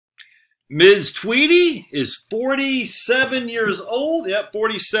Ms. Tweety is 47 years old. Yep,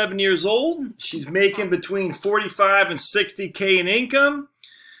 47 years old. She's making between 45 and 60K in income.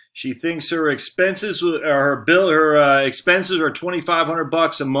 She thinks her expenses, her expenses are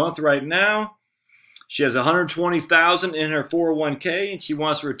 $2,500 a month right now. She has $120,000 in her 401k, and she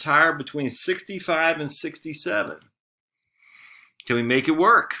wants to retire between 65 and 67. Can we make it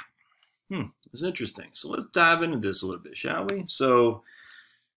work? It's interesting. So let's dive into this a little bit, shall we? So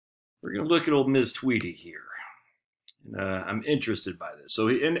we're going to look at old Ms. Tweety here. And, I'm interested by this. So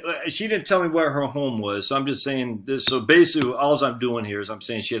she didn't tell me where her home was, so I'm just saying this. So basically, all I'm doing here is I'm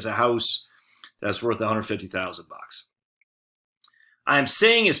saying she has a house that's worth $150,000. I'm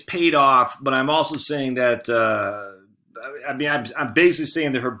saying it's paid off, but I'm also saying that I'm basically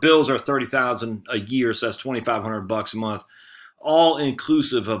saying that her bills are $30,000 a year, so that's $2,500 a month, all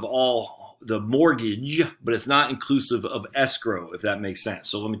inclusive of all the mortgage, but it's not inclusive of escrow, if that makes sense.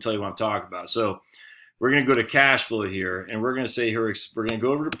 So let me tell you what I'm talking about. So we're going to go to cash flow here, and we're going to say we're going to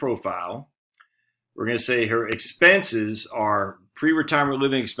go over to profile. We're going to say her expenses are pre-retirement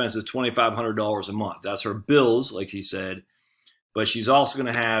living expenses, $2,500 a month. That's her bills, like she said. But she's also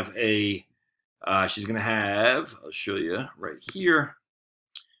going to have I'll show you right here,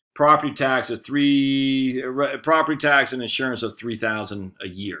 property tax and insurance of $3,000 a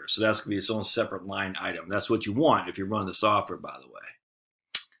year. So that's going to be its own separate line item. That's what you want if you run the software, by the way.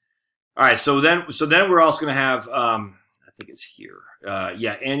 All right, so then we're also going to have, I think it's here.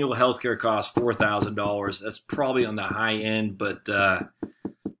 Yeah, annual healthcare costs $4,000. That's probably on the high end, but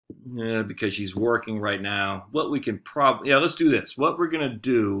because she's working right now. What we can probably, let's do this. What we're going to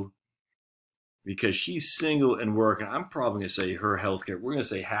do, because she's single and working, I'm probably going to say her healthcare, we're going to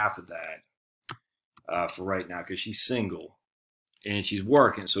say half of that for right now, because she's single and she's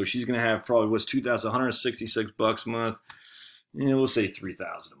working. So she's going to have probably, what's $2,166 a month? Yeah, we'll say $3,000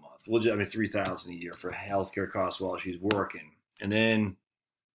 a month. $3,000 a year for healthcare costs while she's working. And then,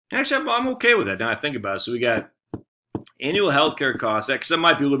 actually, I'm okay with that now I think about it. So we got annual healthcare costs, because that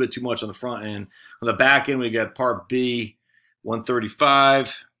might be a little bit too much on the front end. On the back end, we got Part B,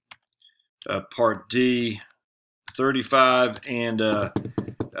 $135, Part D, $35, and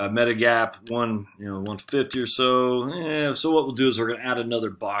Medigap, $150 or so. So what we'll do is we're going to add another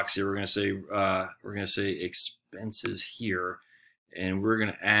box here. We're going to say expenses here, and we're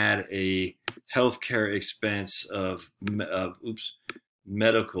going to add a healthcare expense of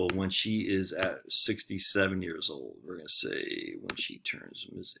medical when she is at 67 years old. We're going to say when she turns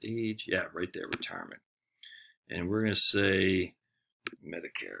Ms. age. Yeah, right there, retirement. And we're going to say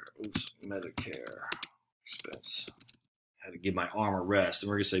Medicare. Medicare expense. I had to give my arm a rest. And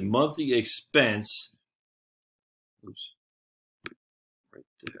we're going to say monthly expense. Right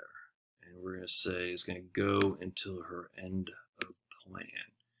there. And we're going to say it's going to go until her end of plan.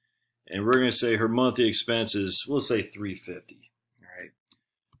 And we're going to say her monthly expenses, we'll say $350.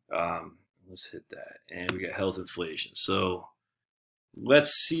 Let's hit that, and we got health inflation. So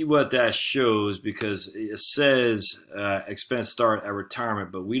let's see what that shows, because it says expense start at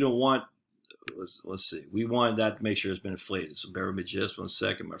retirement, but we don't want. Let's see. We want that to make sure it's been inflated. So bear with me just 1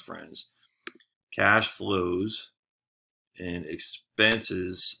 second, my friends. Cash flows and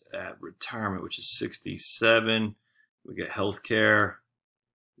expenses at retirement, which is 67. We got healthcare.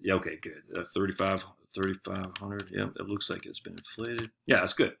 Yeah, okay, good. 3,500. Yeah, it looks like it's been inflated. Yeah,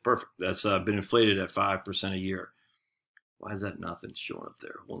 that's good. Perfect. That's been inflated at 5% a year. Why is that nothing showing up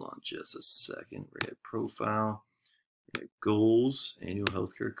there? Hold on just a second. We're at profile. We got goals, annual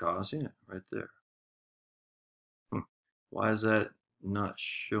healthcare costs. Yeah, right there. Why is that not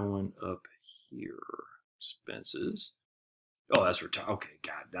showing up here? Expenses. Oh, that's retirement. Okay,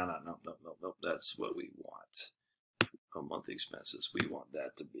 God, no. That's what we want. Monthly expenses. We want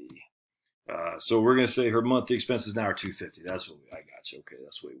that to be. So we're going to say her monthly expenses now are $250. That's what I got you. Okay,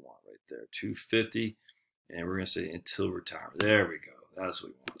 that's what we want right there. $250, and we're going to say until retirement. There we go. That's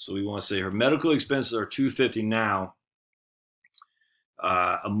what we want. So we want to say her medical expenses are $250 now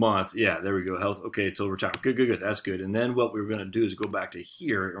a month. Yeah, there we go. Health. Okay, until retirement. Good. That's good. And then what we're going to do is go back to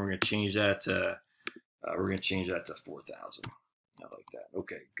here, and we're going to change that to $4,000. I like that.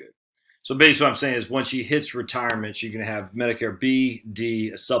 Okay, good. So basically what I'm saying is when she hits retirement, she's going to have Medicare B, D,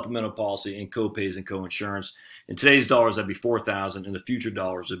 a supplemental policy, and co-pays and co-insurance. In today's dollars, that'd be $4,000. In the future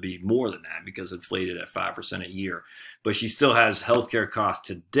dollars, it'd be more than that because it's inflated at 5% a year. But she still has healthcare costs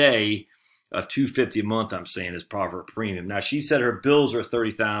today of $250 a month, I'm saying, is part of her premium. Now, she said her bills are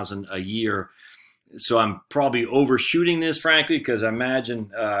 $30,000 a year. So I'm probably overshooting this, frankly, because I imagine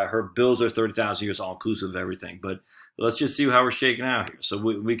her bills are $30,000 a year, so all inclusive of everything. But let's just see how we're shaking out here. So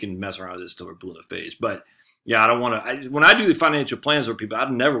we can mess around with this until we're blue in the face. But Yeah, I don't want to. When I do the financial plans for people, I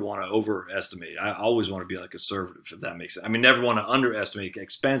never want to overestimate. I always want to be like conservative, if that makes sense. I mean, never want to underestimate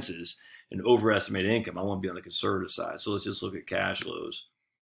expenses and overestimate income. I want to be on the conservative side. So let's just look at cash flows.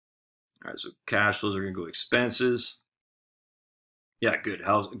 All right, so cash flows are going to go expenses. Yeah, good.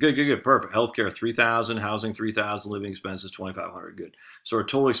 Good. Perfect. Healthcare 3,000, housing 3,000, living expenses 2,500. Good. So our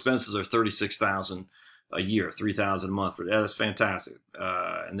total expenses are 36,000 a year, 3,000 a month. That's fantastic.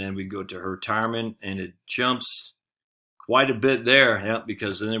 And then we go to her retirement, and it jumps quite a bit there, yeah,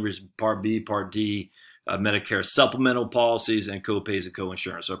 because then there was Part B, Part D, Medicare supplemental policies, and co-pays and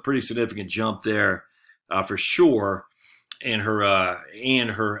co-insurance. So a pretty significant jump there for sure. And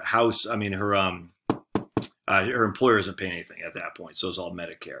her house, I mean her employer isn't paying anything at that point, so it's all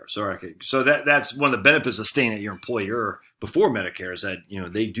Medicare. So that's one of the benefits of staying at your employer before Medicare is that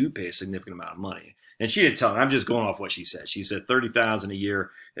they do pay a significant amount of money. And she didn't tell me. I'm just going off what she said. She said $30,000 a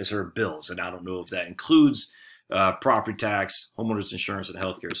year is her bills, and I don't know if that includes property tax, homeowners insurance, and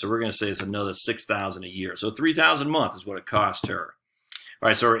healthcare. So we're going to say it's another $6,000 a year. So $3,000 a month is what it cost her. All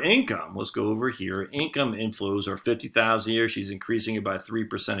right, so her income, let's go over here. Income inflows are $50,000 a year. She's increasing it by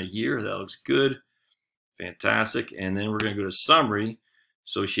 3% a year. That looks good. Fantastic. And then we're going to go to summary.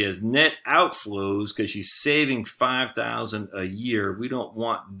 So she has net outflows because she's saving $5,000 a year. We don't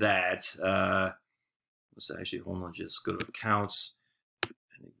want that. Let's actually, hold on, just go to accounts.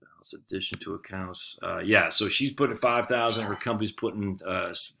 Addition to accounts. Yeah, so she's putting $5,000. Her company's putting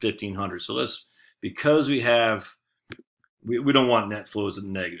 $1,500. So because we don't want net flows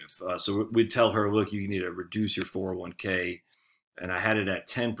in negative. So we'd tell her, look, you need to reduce your 401k. And I had it at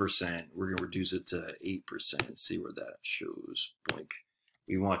 10%. We're going to reduce it to 8% and see where that shows. Boink.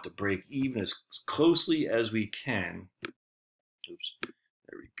 We want to break even as closely as we can. Oops.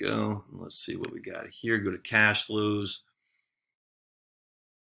 There we go. Let's see what we got here. Go to cash flows.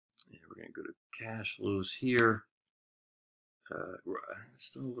 And we're going to go to cash flows here.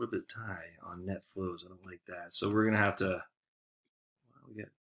 Still a little bit high on net flows. I don't like that. So we're going to have to, we got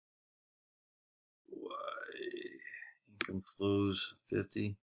income flows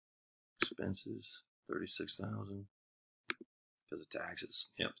 50, expenses 36,000 because of taxes.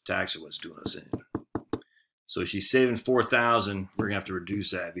 Yep, tax is what's doing us in. So she's saving 4,000. We're gonna have to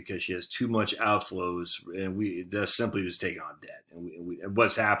reduce that because she has too much outflows, and that's simply just taking on debt. And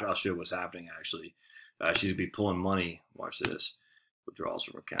what's happening? I'll show you what's happening actually. She's gonna be pulling money. Watch this. Withdrawals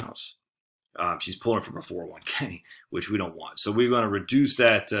from accounts. She's pulling from her 401k, which we don't want. So we're going to reduce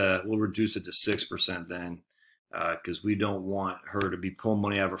that. We'll reduce it to 6% then, because we don't want her to be pulling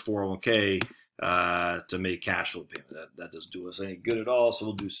money out of her 401k to make cash flow payment. That doesn't do us any good at all. So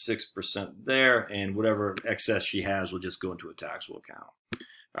we'll do 6% there, and whatever excess she has will just go into a taxable account.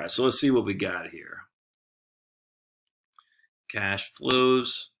 All right, so let's see what we got here. Cash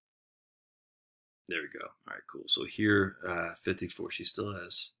flows. There we go. All right, cool. So here, 54, she still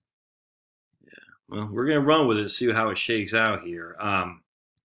has. Yeah, well, we're going to run with it, see how it shakes out here. The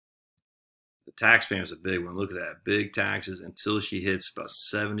tax payment is a big one. Look at that. Big taxes until she hits about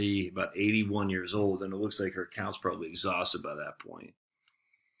 70, about 81 years old. And it looks like her account's probably exhausted by that point.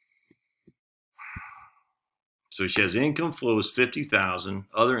 So she has income flows, 50,000.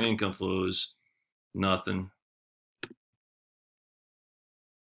 Other income flows, nothing.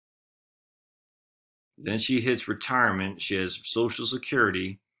 Then she hits retirement. She has Social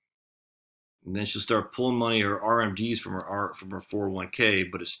Security. And then she'll start pulling money, her RMDs from her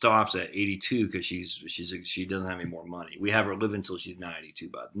 401k, but it stops at 82 because she doesn't have any more money. We have her live until she's 92,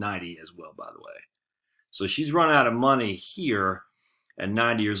 about 90 as well, by the way. So she's run out of money here at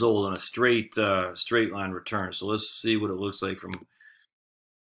 90 years old on a straight line return. So let's see what it looks like from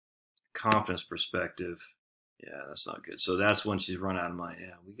confidence perspective. Yeah, that's not good. So that's when she's run out of money.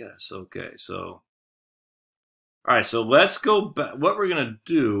 Yeah, we got it. Okay. So, all right. So let's go back. What we're gonna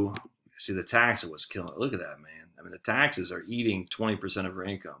do. See, the tax was killing it. Look at that, man. I mean, the taxes are eating 20% of her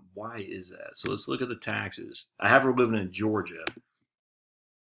income. Why is that? So let's look at the taxes. I have her living in Georgia.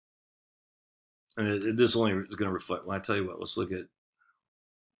 And this only is going to reflect. Well, I tell you what, let's look at,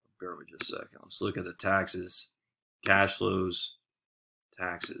 bear with me just a second. Let's look at the taxes, cash flows,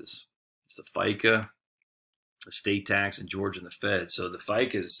 taxes. It's the FICA, the state tax in Georgia, and the Fed. So the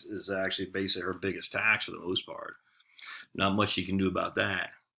FICA is actually basically her biggest tax for the most part. Not much you can do about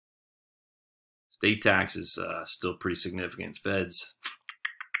that. State tax is still pretty significant. Feds.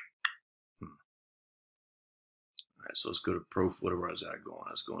 All right, so let's go to whatever I was at going.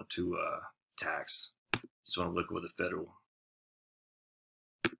 I was going to tax. Just want to look at what the federal.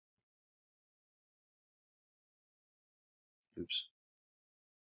 Oops.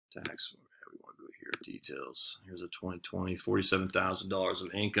 Tax. We want to go details. Here's a 2020, $47,000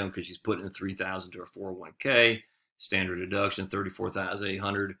 of income because she's putting in $3,000 to her 401k. Standard deduction,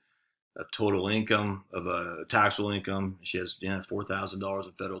 $34,800 of total income of taxable income. She has $4,000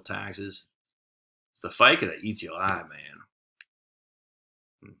 in federal taxes. It's the FICA that eats you alive, man.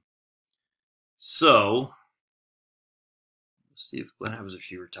 So let's see what happens if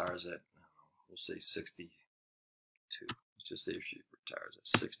she retires at, we'll say 62. Let's just say if she retires at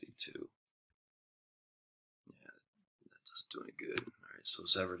 62. Yeah, that doesn't do any good. All right, so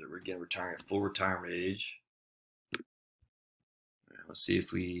we're again retiring at full retirement age. All right, let's see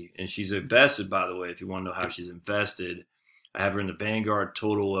if we, and she's invested, by the way, if you want to know how she's invested, I have her in the Vanguard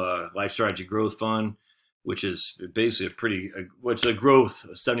Total Life Strategy Growth Fund, which is basically which is a growth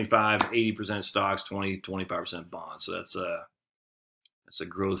of 75-80% stocks, 20-25% bonds. So that's a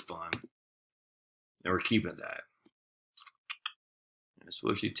growth fund, and we're keeping that. And so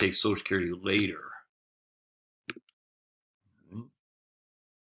if she takes Social Security later,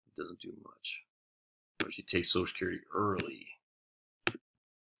 it doesn't do much. But if she takes Social Security early, all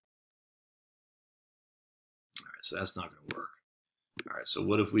right, so that's not going to work. All right, so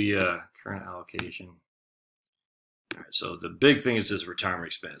what if we current allocation? All right, so the big thing is this retirement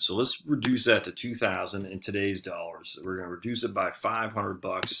expense. So let's reduce that to $2,000 in today's dollars. We're going to reduce it by $500.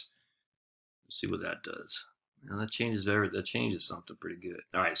 Let's see what that does. Now that changes something pretty good.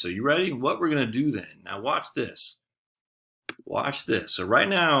 All right, so you ready? What we're going to do then? Now watch this. Watch this. So right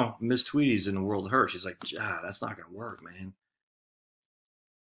now, Miss Tweety's in the world of her. She's like, that's not going to work, man.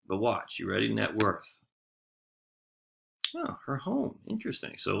 But watch. You ready? Net worth. Oh, her home.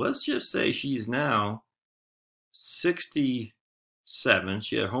 Interesting. So let's just say she's now 67.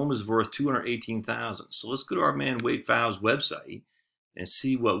 Her home is worth $218,000. So let's go to our man Wade Fowles' website and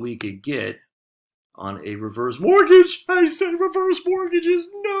see what we could get on a reverse mortgage. I said reverse mortgages.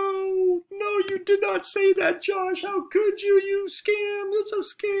 No, you did not say that, Josh. How could you? You scam. It's a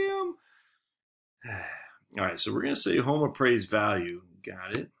scam. All right, so we're gonna say home appraised value.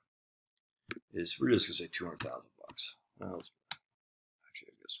 Got it. We're just gonna say $200,000. Well, actually,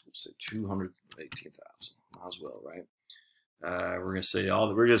 I guess we'll say $218,000. Might as well, right? We're gonna say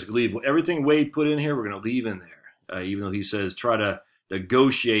we're just gonna leave everything Wade put in here. We're gonna leave in there, even though he says try to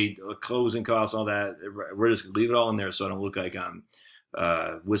negotiate closing costs, all that. We're just gonna leave it all in there so I don't look like I'm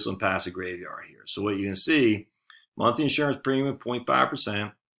whistling past the graveyard here. So what you can see, monthly insurance premium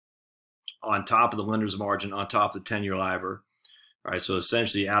 0.5% on top of the lender's margin, on top of the 10-year LIBOR. All right, so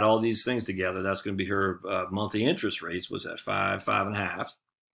essentially add all these things together. That's going to be her monthly interest rates. Was at 5.5.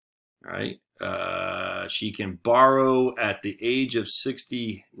 All right. She can borrow at the age of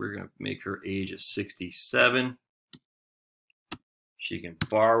 60. We're going to make her age of 67. She can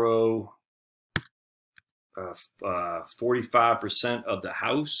borrow 45% of the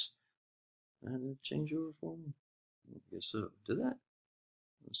house. Did it change over for me? I guess so. Did that?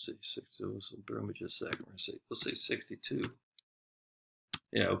 Let's see. 60. So bear with me just a second. Let's say 62.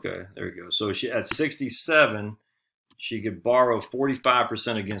 Yeah. Okay. There we go. So she at 67. She could borrow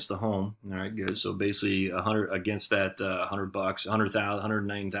 45% against the home. All right, good. So basically 100 against that $100,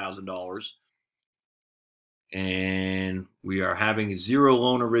 $109,000. And we are having zero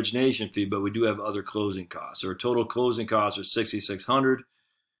loan origination fee, but we do have other closing costs. So our total closing costs are $6,600,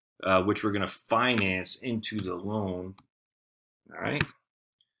 which we're going to finance into the loan. All right.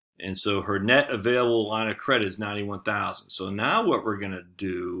 And so her net available line of credit is $91,000. So now what we're going to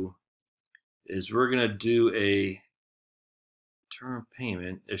do is we're going to do a term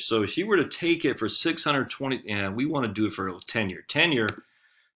payment. If she were to take it for $620, and we want to do it for a 10-year. 10-year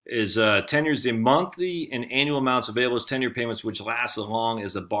is 10 years. The monthly and annual amounts available as 10-year payments, which lasts as long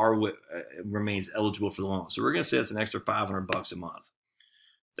as the borrower remains eligible for the loan. So we're going to say that's an extra $500 a month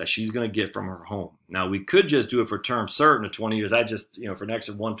that she's going to get from her home. Now we could just do it for term certain of 20 years. I just, for an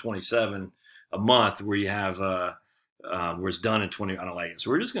extra $127 a month, where you have where it's done in 20. I don't like it. So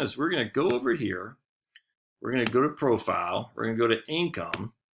we're going to go over here. We're going to go to profile. We're going to go to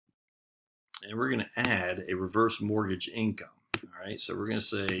income, and we're going to add a reverse mortgage income. All right. So we're going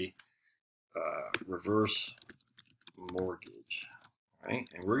to say reverse mortgage. All right.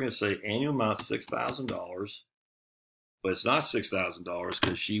 And we're going to say annual amount $6,000. But it's not $6,000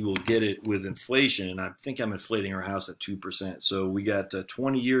 because she will get it with inflation. And I think I'm inflating her house at 2%. So we got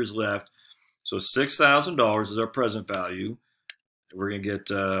 20 years left. So $6,000 is our present value. We're going to get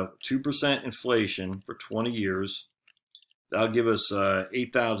 2% inflation for 20 years. That'll give us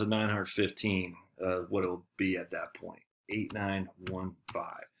 $8,915, what it will be at that point, 8,915.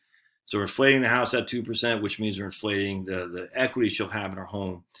 So we're inflating the house at 2%, which means we're inflating the equity she'll have in her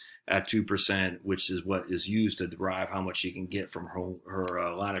home at 2%, which is what is used to derive how much she can get from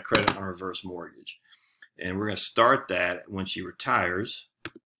her line of credit on reverse mortgage. And we're going to start that when she retires,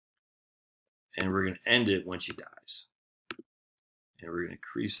 and we're going to end it when she dies. And we're going to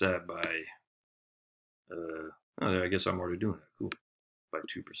increase that by, oh, I guess I'm already doing that. Cool. By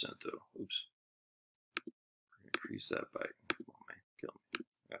 2% though. Oops. We're going to increase that by, come on, man, kill me.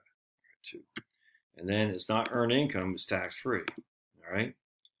 All right, 2. And then it's not earned income, it's tax free. All right.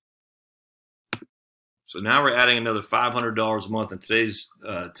 So now we're adding another $500 a month in today's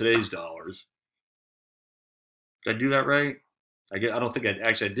dollars. Did I do that right? I don't think I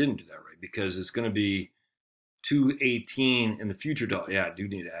didn't do that right, because it's going to be 218 in the future dollar. Yeah, I do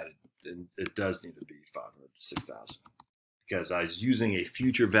need to add it. It does need to be 500 to 6,000, because I was using a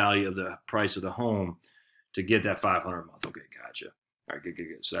future value of the price of the home to get that 500 a month. Okay, gotcha. All right, good.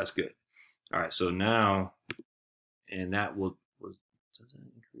 So that's good. All right, so now, and that does that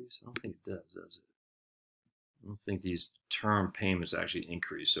increase? I don't think it does it? I don't think these term payments actually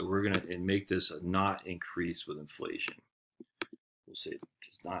increase. So we're going to make this a not increase with inflation. We'll say it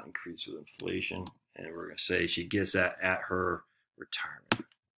does not increase with inflation. And we're going to say she gets that at her retirement.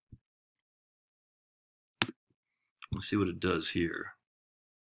 Let's see what it does here.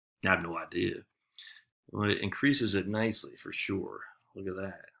 I have no idea. Well, it increases it nicely for sure. Look at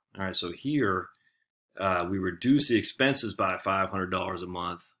that. All right, so here we reduce the expenses by $500 a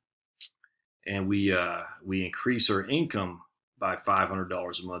month. And we increase her income by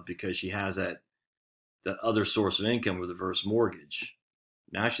 $500 a month, because she has that other source of income with reverse mortgage.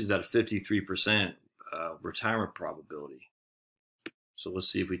 Now she's at a 53% retirement probability. So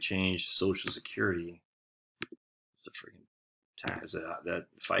let's see if we change Social Security. It's the freaking tax, that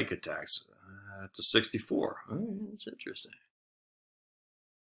FICA tax to 64. Oh, that's interesting.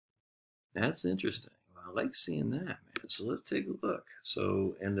 That's interesting. I like seeing that, man. So let's take a look.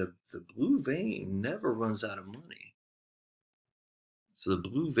 So, and the blue vein never runs out of money. So the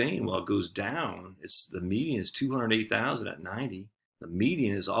blue vein, while it goes down, the median is 208,000 at 90. The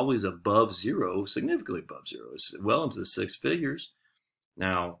median is always above zero, significantly above zero. It's well into the 6 figures.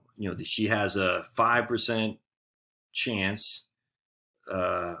 Now, she has a 5% chance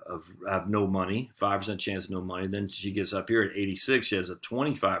of no money, 5% chance of no money. Then she gets up here at 86. She has a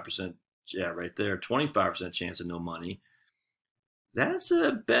 25%. Yeah, right there, 25% chance of no money. That's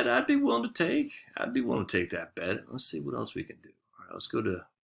a bet I'd be willing to take. I'd be willing to take that bet. Let's see what else we can do. All right, let's go to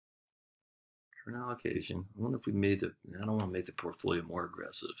current allocation. I wonder if we I don't want to make the portfolio more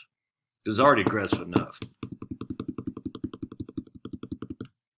aggressive. It's already aggressive enough.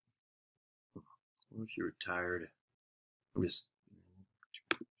 What if you're retired? I'm just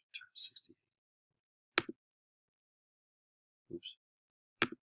 60. Oops.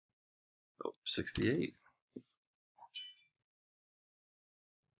 Oh, 68.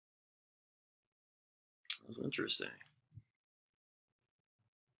 That's interesting.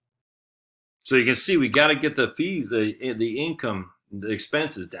 So you can see we got to get the fees, the income, the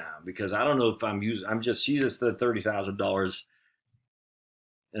expenses down, because I don't know if she just said $30,000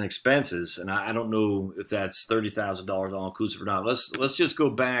 in expenses, and I don't know if that's $30,000 all inclusive or not. Let's just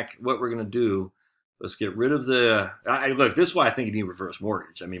go back. What we're going to do. Let's get rid of look, this is why I think you need reverse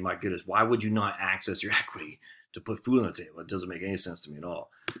mortgage. I mean, my goodness, why would you not access your equity to put food on the table? It doesn't make any sense to me at all.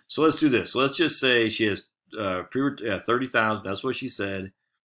 So let's do this. So let's just say she has 30,000. That's what she said.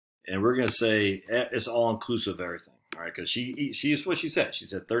 And we're going to say it's all inclusive of everything. All right. Because she is what she said. She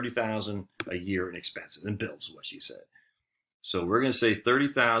said 30,000 a year in expenses and bills is what she said. So we're going to say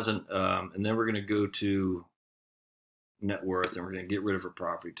 30,000. And then we're going to go to net worth, and we're going to get rid of her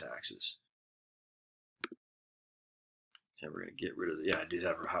property taxes. And we're going to get rid of I did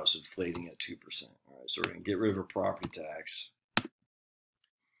have her house inflating at 2%. All right, so we're going to get rid of her property tax.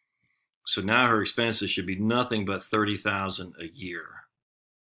 So now her expenses should be nothing but $30,000 a year.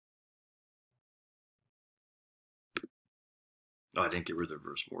 Oh, I didn't get rid of the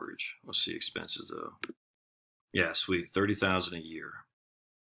reverse mortgage. Let's see expenses though. Yeah, sweet, $30,000 a year.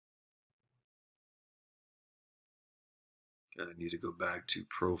 I need to go back to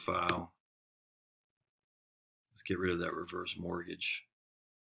profile. Let's get rid of that reverse mortgage.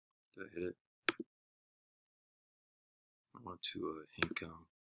 Did I hit it? I want to income.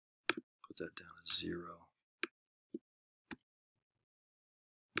 Put that down to 0.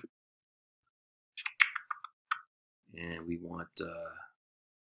 And we want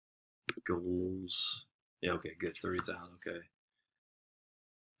goals. Yeah, okay, good. 30,000. Okay.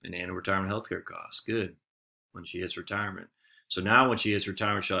 And annual retirement healthcare costs. Good. When she hits retirement. So now when she hits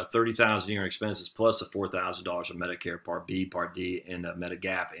retirement, she'll have $30,000 a year in expenses plus the $4,000 of Medicare Part B, Part D, and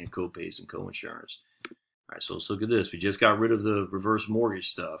Medigap and co-pays and co-insurance. All right, so let's look at this. We just got rid of the reverse mortgage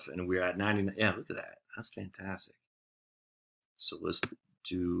stuff, and we're at 99. Yeah, look at that. That's fantastic. So let's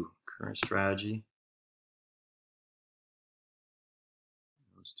do current strategy.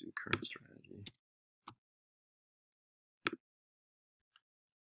 Let's do current strategy.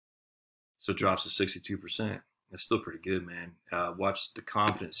 So it drops to 62%. That's still pretty good, man. Watch the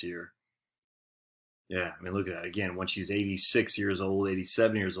confidence here. Yeah, I mean, look at that. Again, when she's 86 years old,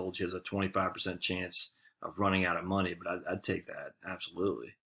 87 years old, she has a 25% chance of running out of money. But I'd take that,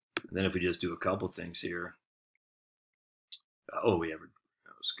 absolutely. And then if we just do a couple things here. Oh, that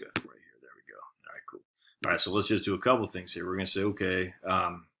was good right here. There we go. All right, cool. All right, so let's just do a couple things here. We're going to say, okay,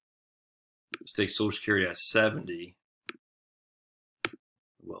 let's take Social Security at 70.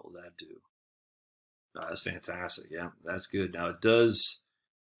 What will that do? Oh, that's fantastic. Yeah, that's good. Now it does,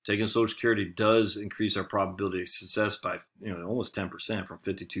 taking Social Security does increase our probability of success by almost 10% from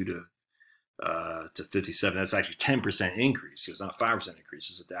 52 to 57. That's actually 10% increase. It's not 5% increase.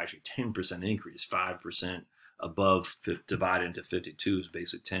 It's actually 10% increase. 5% above divided into 52 is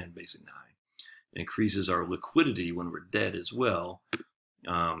basic 10, basic 9. It increases our liquidity when we're dead as well.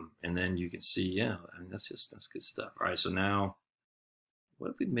 And then you can see, yeah, I mean, that's good stuff. All right, so now,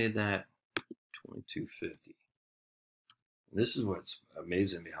 what if we made that 2250? This is what's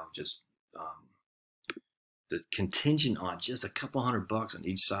amazing me, how just the contingent on just a couple $100 on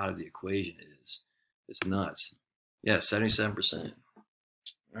each side of the equation is, it's nuts. Yeah, 77%.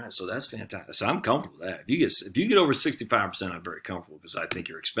 All right, so that's fantastic. So I'm comfortable with that. If you get over 65%, I'm very comfortable because I think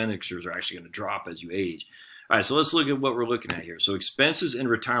your expenditures are actually going to drop as you age. All right, so let's look at what we're looking at here. So expenses in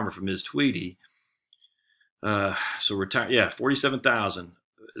retirement for Ms. Tweety. So retire, yeah, 47,000.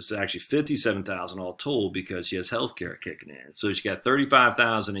 It's actually 57,000 all told because she has health care kicking in. So she got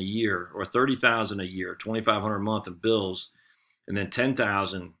 35,000 a year or 30,000 a year, 2,500 a month in bills, and then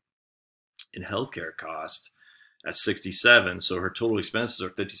 10,000 in health care cost at 67. So her total expenses are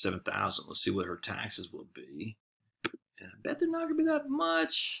 57,000. Let's see what her taxes will be. And I bet they're not going to be that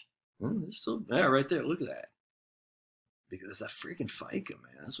much. They're still, yeah, right there. Look at that. Because that freaking FICA,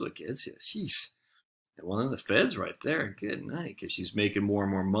 man. That's what gets you. Jeez. Well, then the Fed's right there. Good night, because she's making more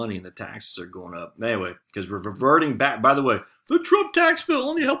and more money and the taxes are going up. Anyway, because we're reverting back. By the way, the Trump tax bill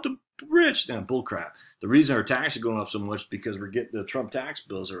only helped the rich. Now, bullcrap. The reason our taxes are going up so much is because we're getting the Trump tax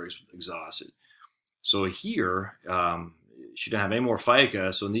bills are exhausted. So here, she didn't have any more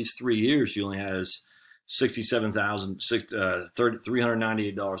FICA. So in these 3 years, she only has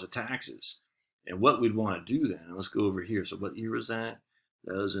 $398 of taxes. And what we'd want to do then, let's go over here. So what year was that?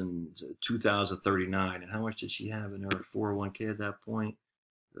 That was in 2039. And how much did she have in her 401k at that point?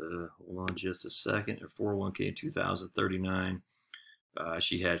 Hold on just a second. Her 401k in 2039,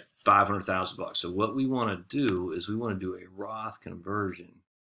 she had $500,000. So what we want to do is we want to do a Roth conversion.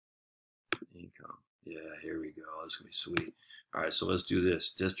 Income. Yeah, here we go. That's going to be sweet. All right, so let's do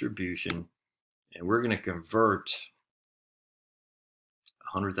this. Distribution. And we're going to convert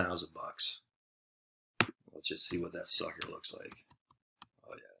 $100,000. Let's just see what that sucker looks like.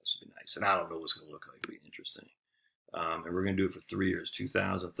 Oh, yeah, this will be nice. And I don't know what it's going to look like. It'll be interesting. And we're going to do it for 3 years,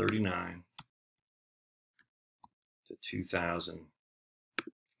 2039 to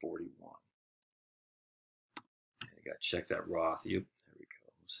 2041. And I got to check that Roth. Yep, there we go.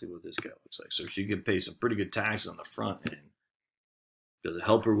 Let's see what this guy looks like. So she could pay some pretty good taxes on the front end. Does it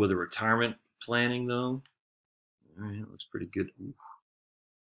help her with her retirement planning, though? All right, looks pretty good. Ooh.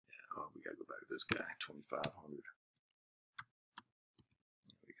 Yeah, oh, we got to go back to this guy, 2,500.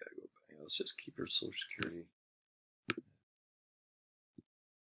 We got to go back. Let's just keep her Social Security.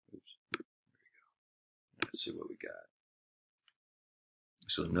 Oops. There we go. Let's see what we got.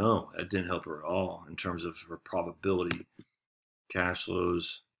 So no, that didn't help her at all in terms of her probability. Cash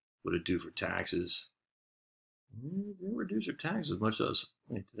flows, what it do for taxes. It didn't reduce her taxes as much as,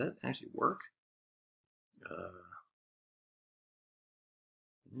 wait, did that actually work?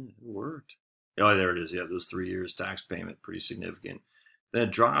 Yeah, it worked. Oh, there it is. Yeah, those 3 years tax payment, pretty significant. Then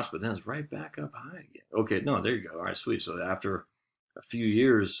it drops, but then it's right back up high again. Okay, no, there you go. All right, sweet. So after a few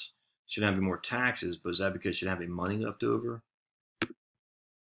years, she didn't have any more taxes, but is that because she didn't have any money left over?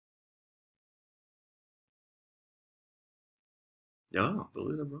 Oh,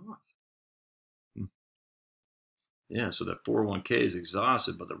 believe the Roth. Yeah, so that 401k is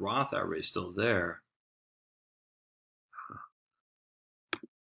exhausted, but the Roth IRA is still there.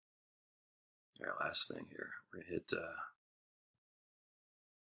 All right, last thing here. We're going to hit,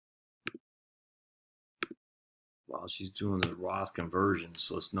 while she's doing the Roth conversions,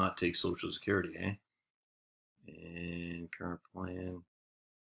 let's not take Social Security, eh? And current plan.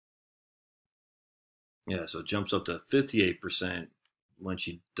 Yeah, so it jumps up to 58% when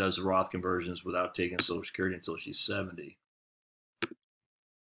she does the Roth conversions without taking Social Security until she's 70.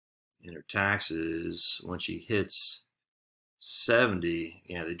 And her taxes, when she hits 70,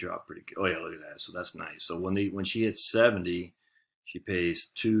 yeah, they drop pretty good. Oh yeah, look at that. So that's nice. So when she hits 70, she pays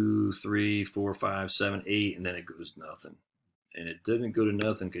 2, 3, 4, 5, 7, 8, and then it goes nothing. And it didn't go to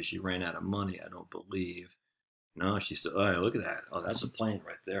nothing because she ran out of money, I don't believe. No, she's still. Oh, look at that. Oh, that's a plan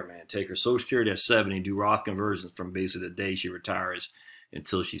right there, man. Take her Social Security at 70, do Roth conversions from basically the day she retires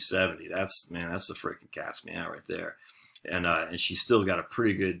until she's 70. That's, man, that's the freaking cat's meow right there. And she's still got a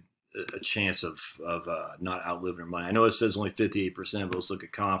pretty good chance of not outliving her money. I know it says only 58%, but let's look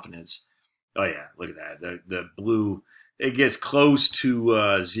at confidence. Oh yeah, look at that. The blue, it gets close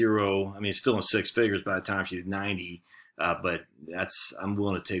to 0. I mean, it's still in 6 figures by the time she's 90. But I'm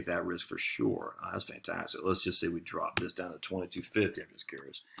willing to take that risk for sure. That's fantastic. Let's just say we drop this down to 2250. I'm just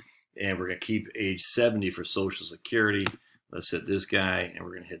curious. And we're going to keep age 70 for Social Security. Let's hit this guy, and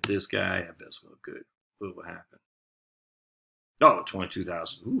we're going to hit this guy. I bet it's going to look good. What will happen? Oh,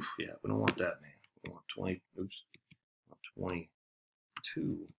 22,000. Oof, yeah, we don't want that, man. We want 20, oops,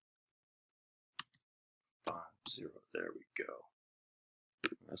 22. 50. There we go.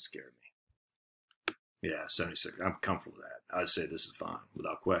 That scared me. Yeah, 76. I'm comfortable with that. I'd say this is fine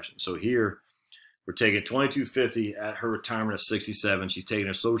without question. So here we're taking 2250 at her retirement at 67. She's taking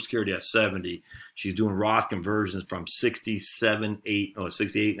her Social Security at 70. She's doing Roth conversions from 68,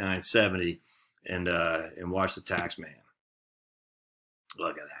 9, 70, and watch the tax man.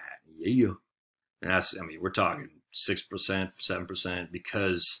 Look at that. Yeah. And that's, I mean, we're talking 6%, 7%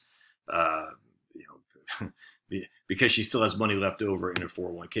 because because she still has money left over in her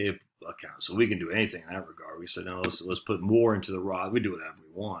 401k account. So we can do anything in that regard. We said, no, let's put more into the Roth. We do whatever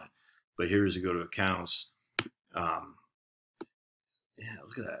we want. But here's to go to accounts. Yeah,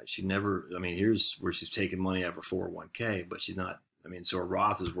 look at that. She never, I mean, here's where she's taking money out of her 401k, but she's not, I mean, so her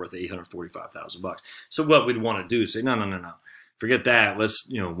Roth is worth $845,000. So what we'd want to do is say, no. Forget that. Let's,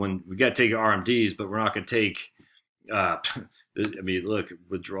 when we got to take RMDs, but we're not going to take, I mean, look,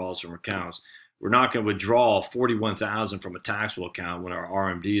 withdrawals from accounts. We're not going to withdraw $41,000 from a taxable account when our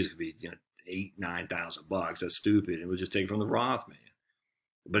RMDs could be, $8,000, $9,000. That's stupid. And we'll just take it from the Roth, man.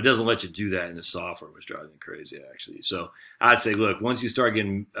 But it doesn't let you do that in the software, which drives me crazy, actually. So I'd say, look, once you start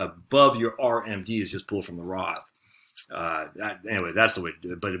getting above your RMDs, just pull from the Roth. Anyway, that's the way to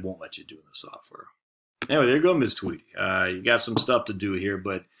do it, but it won't let you do it in the software. Anyway, there you go, Ms. Tweety. You got some stuff to do here,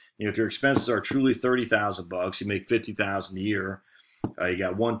 but if your expenses are truly $30,000, you make $50,000 a year. You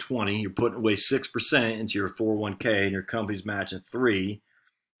got 120. You're putting away 6% into your 401k, and your company's matching 3%.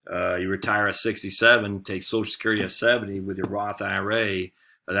 You retire at 67, take Social Security at 70 with your Roth IRA.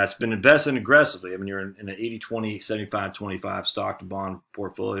 That's been invested aggressively. I mean, you're in an 80-20, 75-25 stock to bond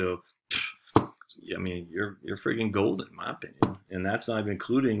portfolio. I mean, you're freaking golden, in my opinion. And that's not even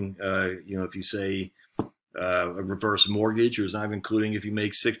including, if you say a reverse mortgage, or it's not even including if you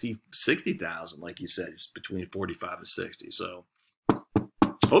make 60,000, like you said, it's between 45 and 60. So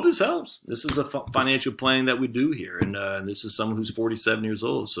hope this helps. This is a financial planning that we do here. And this is someone who's 47 years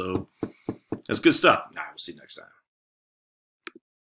old. So that's good stuff. All right, we'll see you next time.